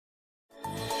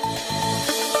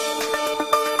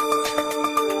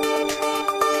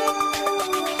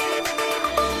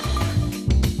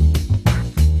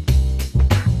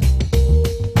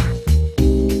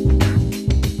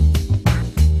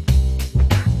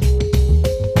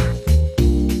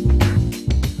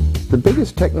The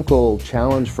biggest technical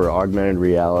challenge for augmented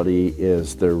reality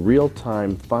is the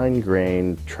real-time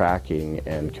fine-grained tracking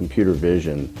and computer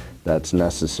vision that's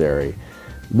necessary.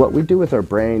 What we do with our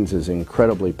brains is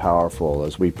incredibly powerful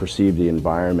as we perceive the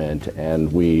environment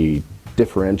and we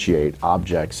differentiate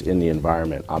objects in the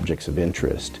environment, objects of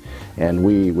interest. And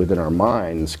we, within our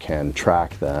minds, can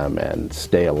track them and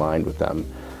stay aligned with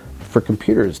them. For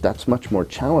computers, that's much more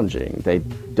challenging. They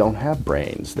don't have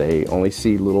brains. They only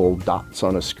see little dots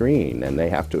on a screen, and they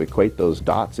have to equate those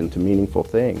dots into meaningful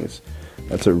things.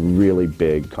 That's a really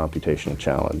big computational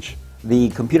challenge. The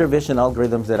computer vision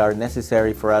algorithms that are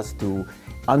necessary for us to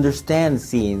understand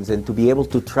scenes and to be able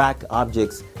to track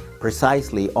objects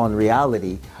precisely on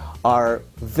reality are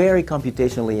very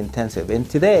computationally intensive. And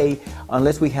today,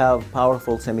 unless we have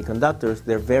powerful semiconductors,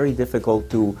 they're very difficult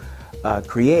to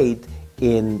create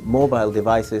in mobile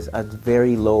devices at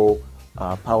very low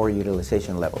power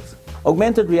utilization levels.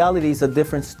 Augmented reality is a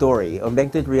different story.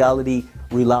 Augmented reality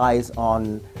relies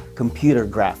on computer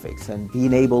graphics and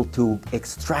being able to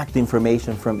extract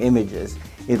information from images.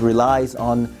 It relies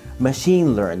on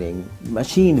machine learning,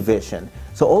 machine vision.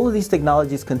 So all of these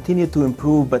technologies continue to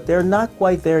improve, but they're not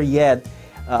quite there yet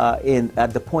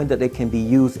at the point that they can be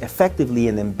used effectively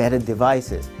in embedded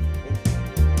devices.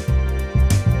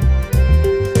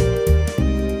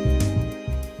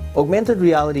 Augmented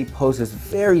reality poses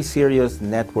very serious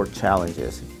network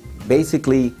challenges.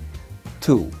 Basically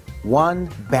two. One,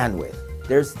 bandwidth.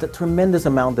 There's the tremendous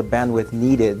amount of bandwidth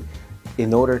needed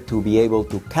in order to be able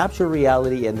to capture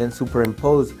reality and then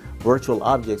superimpose virtual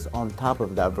objects on top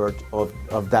of that,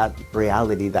 of that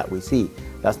reality that we see.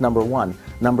 That's number one.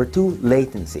 Number two,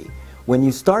 latency. When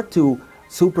you start to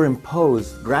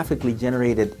superimpose graphically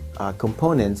generated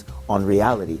components on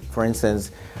reality, for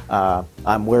instance,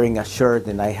 I'm wearing a shirt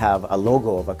and I have a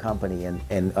logo of a company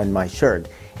on my shirt,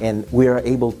 and we are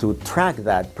able to track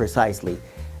that precisely.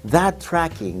 That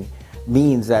tracking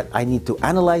means that I need to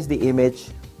analyze the image,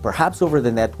 perhaps over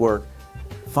the network,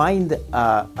 find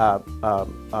a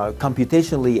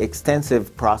computationally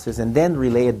extensive process, and then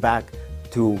relay it back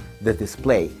to the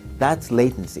display. That's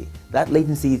latency. That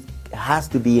latency has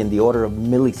to be in the order of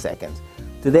milliseconds.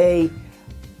 Today,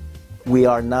 we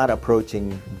are not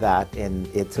approaching that, and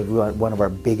it's one of our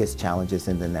biggest challenges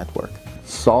in the network.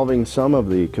 Solving some of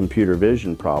the computer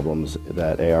vision problems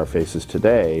that AR faces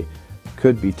today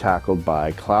could be tackled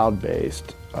by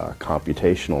cloud-based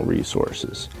computational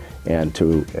resources. And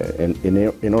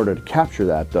in order to capture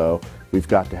that, though, we've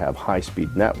got to have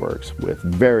high-speed networks with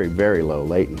very, very low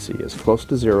latency, as close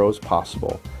to zero as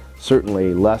possible,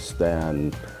 certainly less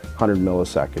than 100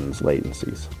 milliseconds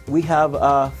latencies. We have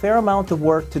a fair amount of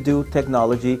work to do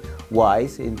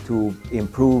technology-wise to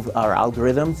improve our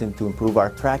algorithms and to improve our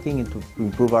tracking and to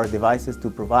improve our devices to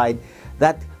provide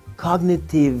that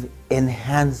cognitive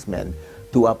enhancement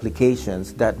to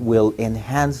applications that will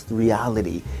enhance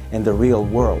reality in the real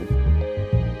world.